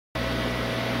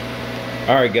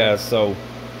Alright guys, so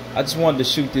I just wanted to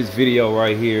shoot this video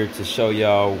right here to show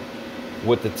y'all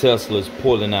what the Tesla is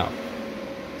pulling out.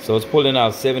 So it's pulling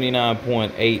out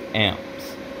 79.8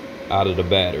 amps out of the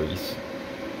batteries,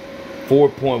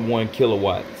 4.1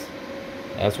 kilowatts.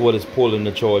 That's what it's pulling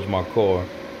to charge my car.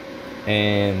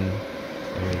 And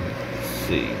let me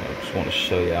see, I just want to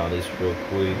show y'all this real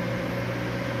quick.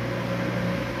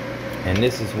 And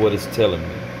this is what it's telling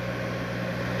me.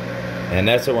 And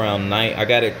that's around 9. I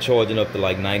got it charging up to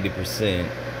like 90%.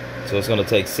 So it's gonna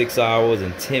take 6 hours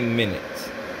and 10 minutes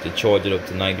to charge it up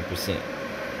to 90%.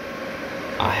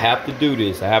 I have to do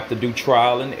this. I have to do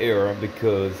trial and error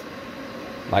because,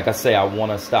 like I say, I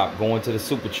want to stop going to the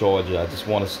supercharger. I just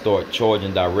want to start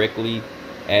charging directly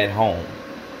at home.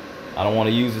 I don't want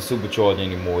to use the supercharger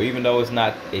anymore, even though it's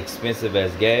not expensive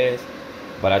as gas.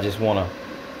 But I just want to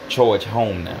charge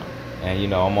home now. And you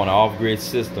know, I'm on an off-grid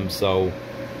system, so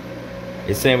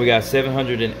it's saying we got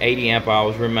 780 amp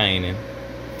hours remaining,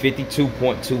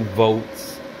 52.2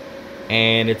 volts,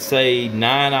 and it say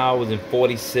 9 hours and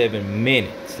 47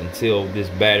 minutes until this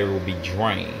battery will be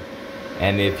drained.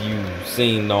 And if you've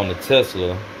seen on the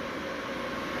Tesla,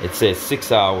 it says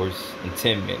 6 hours and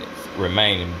 10 minutes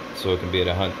remaining, so it can be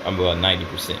at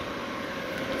 90%.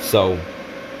 So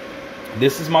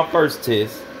this is my first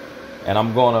test, and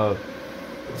I'm gonna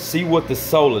see what the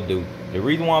solar do. The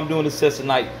reason why I'm doing this test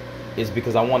tonight is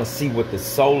because I want to see what the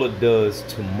solar does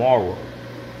tomorrow.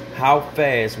 How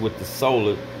fast will the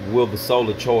solar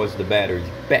charge the batteries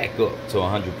back up to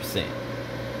 100%?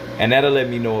 And that'll let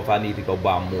me know if I need to go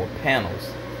buy more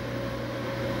panels.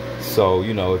 So,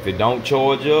 you know, if it don't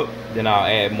charge up, then I'll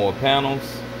add more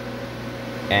panels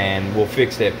and we'll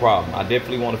fix that problem. I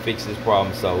definitely want to fix this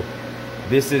problem. So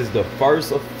this is the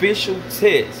first official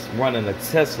test running a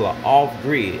Tesla off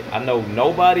grid. I know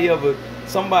nobody ever,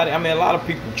 I mean, a lot of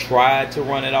people tried to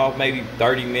run it off, maybe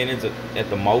 30 minutes at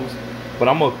the most. But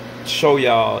I'm going to show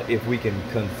y'all if we can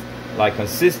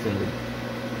consistently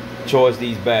charge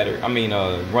these batteries.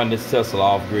 Run this Tesla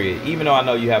off grid. Even though I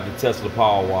know you have the Tesla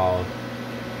Powerwall,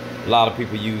 a lot of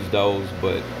people use those.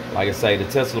 But like I say, the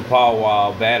Tesla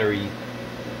Powerwall battery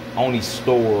only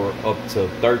store up to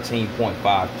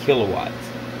 13.5 kilowatts.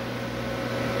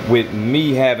 With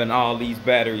me having all these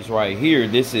batteries right here,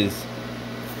 this is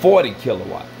 40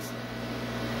 kilowatts.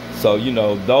 So you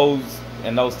know, those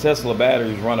Tesla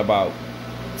batteries run about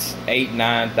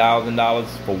 $8,000–9,000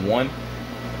 for one.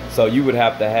 So you would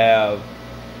have to have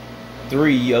a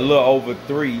little over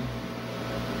three.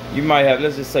 You might have,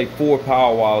 let's just say, 4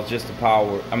 Powerwalls just to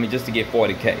get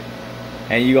 40K.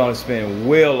 And you're gonna spend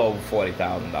well over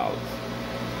 $40,000.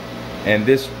 And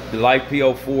the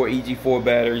LiFePO4 EG4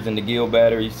 batteries and the GYLL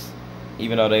batteries,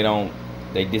 even though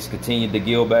they discontinued the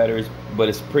GYLL batteries, but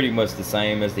it's pretty much the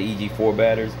same as the EG4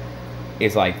 batteries.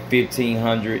 It's like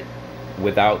 $1,500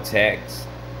 without tax,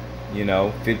 you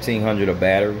know, $1,500 a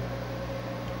battery.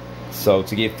 So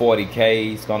to get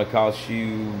 40K, it's gonna cost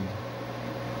you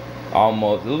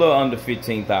almost a little under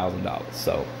 $15,000.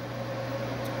 So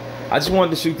I just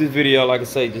wanted to shoot this video, like I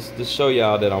say, just to show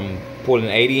y'all that I'm pulling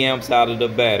 80 amps out of the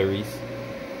batteries.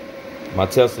 My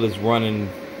Tesla is running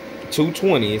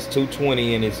 220. It's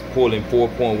 220 and it's pulling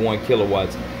 4.1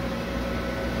 kilowatts.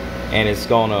 And it's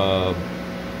gonna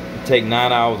take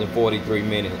 9 hours and 43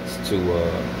 minutes to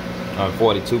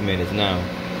 42 minutes now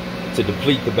to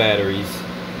deplete the batteries.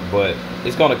 But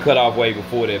it's gonna cut off way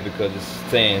before that because it's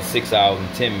saying 6 hours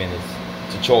and 10 minutes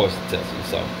to charge the Tesla.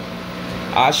 So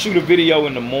I'll shoot a video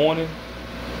in the morning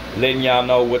letting y'all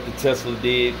know what the Tesla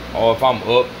did, or if I'm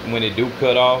up when it do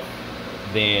cut off,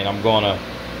 then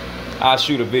I'll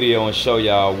shoot a video and show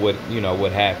y'all what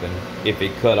happened, if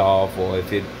it cut off or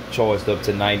if it charged up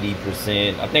to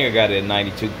 90%. I think I got it at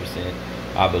 92%,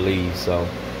 I believe. So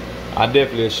I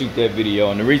definitely will shoot that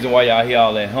video. And the reason why y'all hear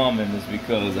all that humming is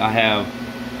because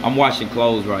I'm washing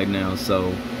clothes right now.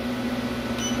 So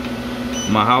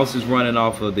my house is running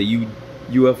off of the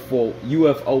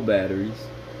UFO batteries,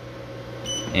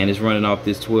 and it's running off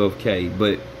this 12K.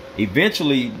 But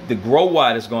eventually the grow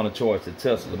watt is going to charge the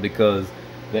Tesla because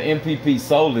the MPP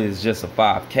solar is just a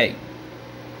 5K.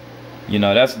 You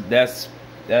know, that's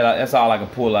all I can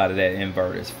pull out of that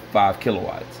inverter is 5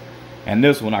 kilowatts. And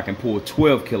this one I can pull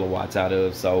 12 kilowatts out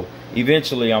of. So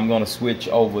eventually I'm going to switch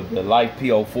over the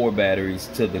LiFePO4 batteries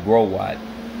to the grow watt.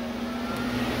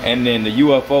 And then the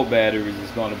UFO batteries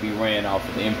is going to be ran off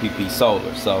of the MPP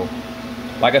solar. So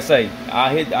like I say,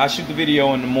 I shoot the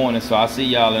video in the morning, so I'll see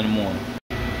y'all in the morning.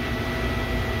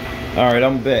 Alright,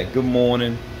 I'm back. Good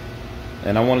morning.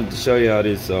 And I wanted to show y'all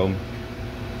this. So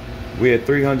we had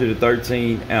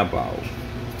 313 amp hours,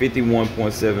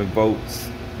 51.7 volts,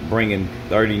 bringing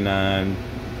 39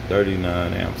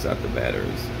 39 amps out the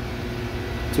batteries.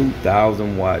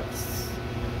 2,000 watts.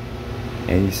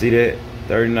 And you see that?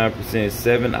 39%,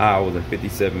 7 hours and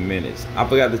 57 minutes. I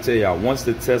forgot to tell y'all, once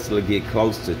the Tesla get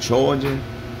close to charging,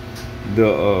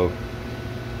 the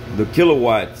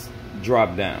kilowatts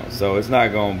drop down. So it's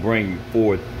not gonna bring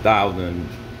 4,000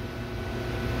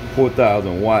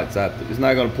 watts out. It's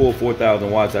not gonna pull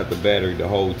 4,000 watts out the battery the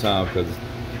whole time, because it's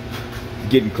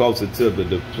getting closer to the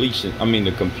depletion. I mean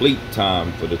the complete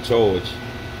time for the charge.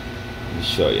 Let me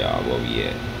show y'all where we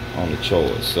at on the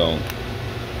charge. So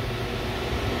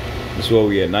that's where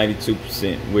we at,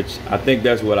 92%, which I think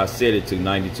that's what I set it to,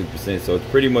 92%. So it's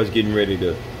pretty much getting ready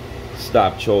to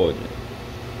stop charging.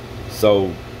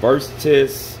 So first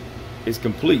test is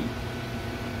complete.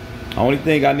 The only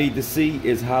thing I need to see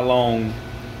is how long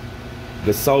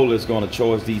the solar is going to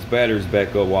charge these batteries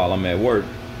back up while I'm at work.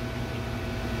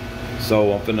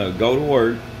 So I'm gonna go to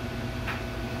work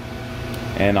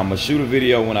and I'm gonna shoot a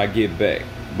video when I get back.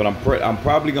 But I'm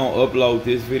probably gonna upload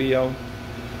this video,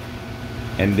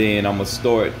 and then I'm gonna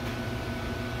start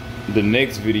the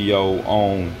next video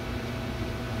on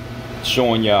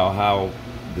showing y'all how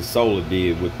the solar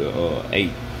did with the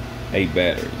eight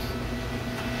batteries.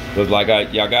 Because like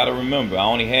y'all gotta remember, I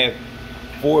only had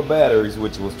 4 batteries,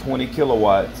 which was 20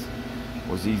 kilowatts.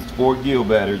 Was these 4 GYLL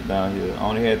batteries down here. I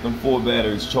only had them 4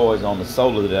 batteries charged on the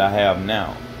solar that I have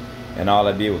now, and all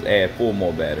I did was add 4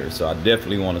 more batteries. So I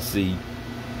definitely want to see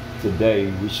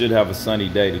today. We should have a sunny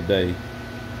day today,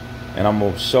 and I'm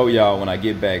gonna show y'all when I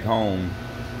get back home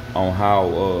on how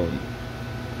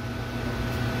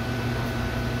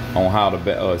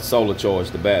the solar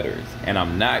charge the batteries. And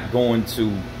I'm not going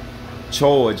to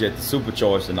charge at the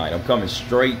supercharge tonight. I'm coming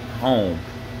straight home,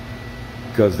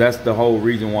 because that's the whole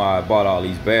reason why I bought all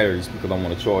these batteries, because I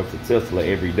want to charge the Tesla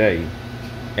every day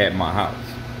at my house.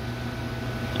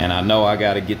 And I know I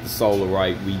got to get the solar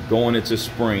right. We going into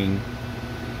spring.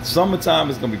 Summertime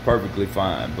is going to be perfectly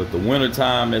fine, but the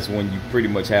wintertime, that's when you pretty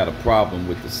much had a problem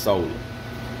with the solar.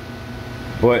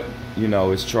 But, you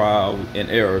know, it's trial and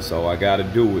error, so I got to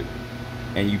do it.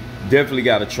 And you definitely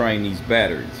got to train these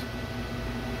batteries,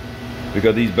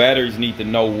 because these batteries need to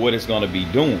know what it's going to be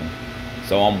doing.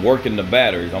 So I'm working the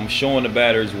batteries. I'm showing the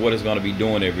batteries what it's going to be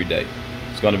doing every day.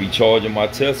 It's going to be charging my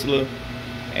Tesla,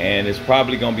 and it's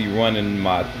probably going to be running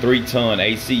my 3-ton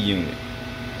AC unit.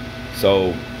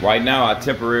 So right now I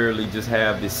temporarily just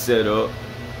have this set up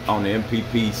on the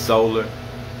MPP solar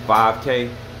 5K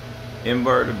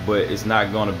inverter, but it's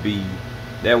not going to be,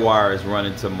 that wire is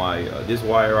running to my this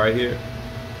wire right here.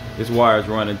 This wire is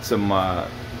running to my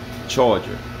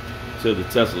charger, to the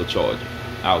Tesla charger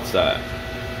outside.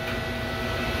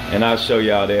 And I'll show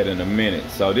y'all that in a minute.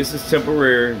 So this is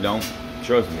temporary. Don't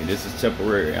trust me, this is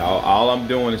temporary. All I'm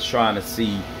doing is trying to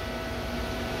see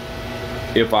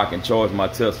if I can charge my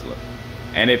Tesla.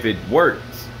 And if it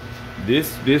works,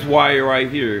 this wire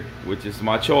right here, which is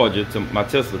my charger, to my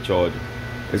Tesla charger,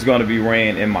 is going to be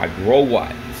ran in my grow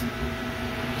watts.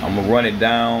 I'm gonna run it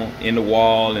down in the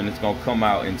wall, and it's gonna come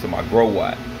out into my grow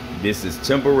watt. This is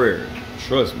temporary.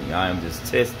 Trust me, I am just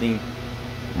testing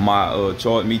my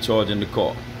me charging the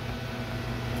car.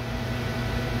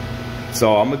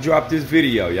 So I'm gonna drop this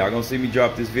video. Y'all gonna see me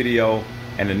drop this video,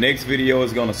 and the next video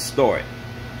is gonna start.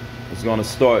 It's gonna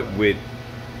start with,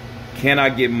 can I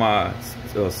get my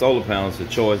solar panels to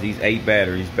charge these 8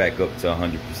 batteries back up to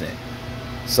 100%?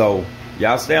 So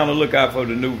y'all stay on the lookout for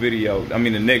the new video. I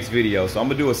mean the next video. So I'm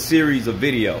gonna do a series of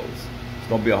videos. It's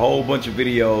gonna be a whole bunch of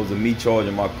videos of me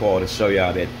charging my car to show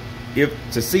y'all that,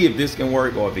 to see if this can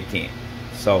work or if it can't.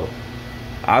 So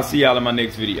I'll see y'all in my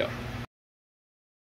next video.